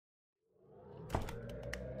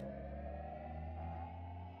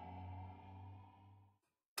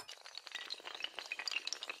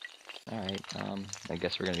Alright, I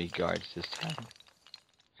guess we're gonna be guards this time.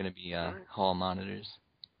 We're gonna be, hall monitors.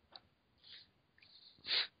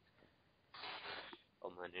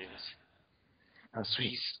 Hall monitors. Oh, sweet.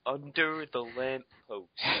 He's under the lamppost.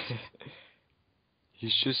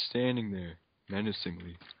 He's just standing there,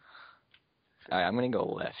 menacingly. Alright, I'm gonna go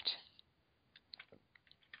left.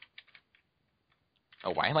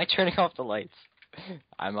 Oh, why am I turning off the lights?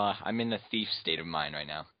 I'm in a thief state of mind right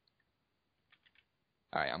now.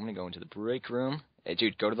 Alright, I'm gonna go into the break room. Hey,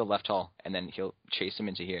 dude, go to the left hall, and then he'll chase him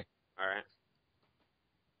into here. Alright.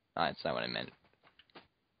 That's not what I meant.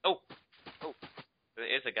 Oh! Oh!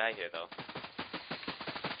 There is a guy here, though.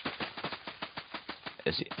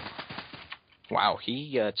 Is he? Wow,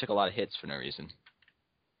 he took a lot of hits for no reason.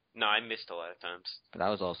 No, I missed a lot of times. But I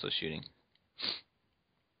was also shooting.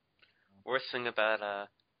 Worst thing about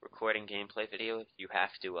recording gameplay video, you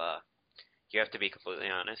have to be completely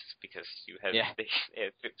honest because you have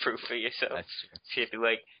proof for yourself. That's true. So you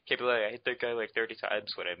can't be like I hit that guy like 30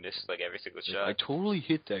 times when I missed like every single shot. I totally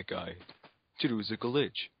hit that guy. Dude, it was a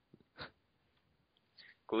glitch.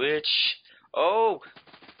 Glitch. Oh.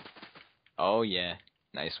 Oh yeah,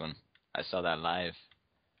 nice one. I saw that live.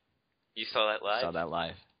 You saw that live? I saw that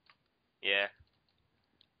live. Yeah.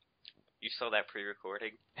 You saw that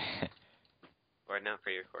pre-recording? Or not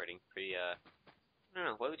pre-recording, I don't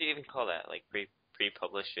know, what would you even call that? Like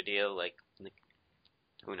pre-published video, like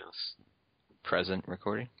who knows? Present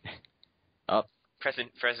recording? Oh.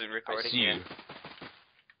 Present recording, I see yeah. you.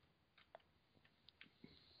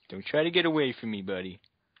 Don't try to get away from me, buddy.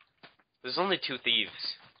 There's only 2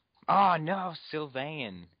 thieves. Oh no,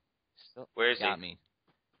 Sylvain. Where is he? Got me.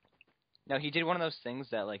 No, he did one of those things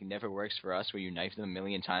that like never works for us, where you knife them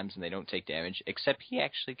 1,000,000 times and they don't take damage. Except he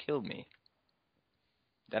actually killed me.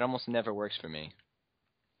 That almost never works for me.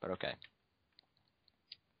 But okay.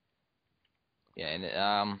 Yeah, and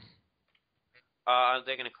they're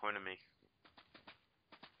gonna corner me.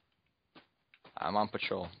 I'm on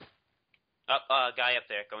patrol. Guy up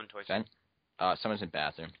there, going towards Vent? Someone's in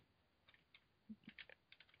bathroom.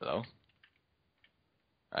 Hello?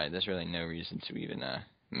 Alright, there's really no reason to even,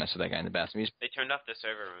 mess with that guy in the bathroom. They turned off the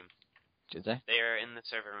server room. Did they? They are in the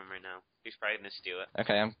server room right now. He's probably gonna steal it.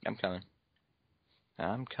 Okay, I'm coming.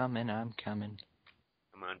 I'm coming. I'm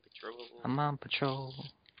on patrol. I'm on patrol.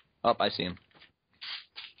 Oh, I see him.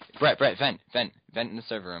 Brett, vent in the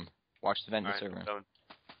server room. Watch the vent in the server room. Going.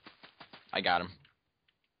 I got him.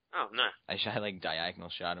 Oh, no. I like diagonal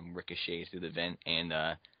shot him, ricochet through the vent, and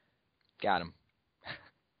got him.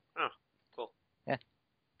 Oh, cool. Yeah.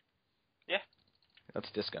 Yeah.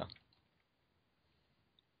 Let's disco.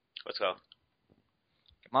 Let's go.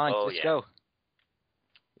 Come on, Oh, let's go.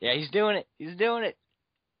 Yeah, he's doing it. He's the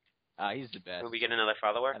best. Will we get another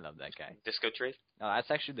follower? I love that guy. Disco tree? No, that's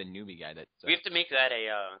actually the newbie guy that... We have to make that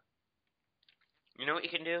a, you know what you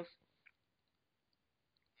can do?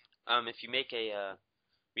 If you make a,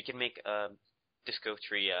 we can make a disco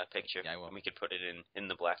tree, picture. Yeah, I will. And we can put it in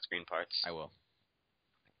the black screen parts. I will.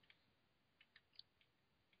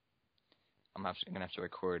 I'm gonna have to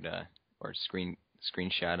record, or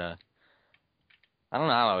screenshot, I don't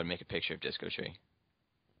know how I would make a picture of disco tree.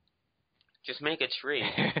 Just make a tree.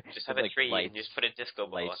 Just have a like tree lights, and just put a disco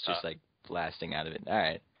ball on lights top. just like blasting out of it.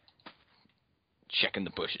 Alright. Checking the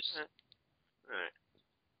bushes. Alright.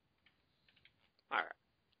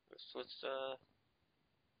 Let's I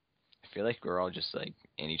feel like we're all just like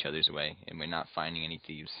in each other's way and we're not finding any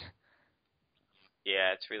thieves.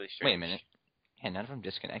 Yeah, it's really strange. Wait a minute. Yeah, none of them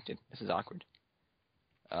disconnected. This is awkward.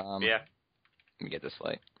 Yeah. Let me get this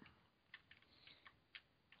light.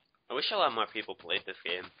 I wish a lot more people played this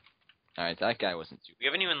game. Alright, that guy wasn't too... We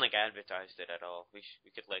haven't even, like, advertised it at all. We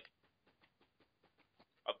could, like...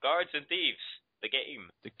 Of Guards and Thieves. The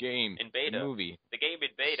game. The game. In beta. The movie. The game in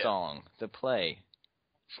beta. Song. The play.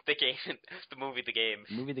 The game. The movie, the game.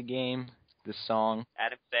 The movie, the game. The song.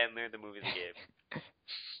 Adam Sandler, the movie, the game.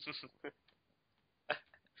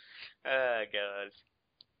 Oh, God.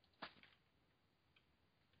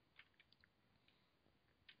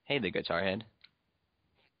 Hey, the guitar head.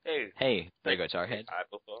 Hey, the guitar head.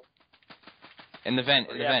 Before. In the vent,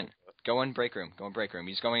 Go in break room.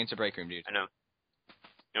 He's going into break room, dude. I know.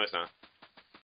 No, it's not.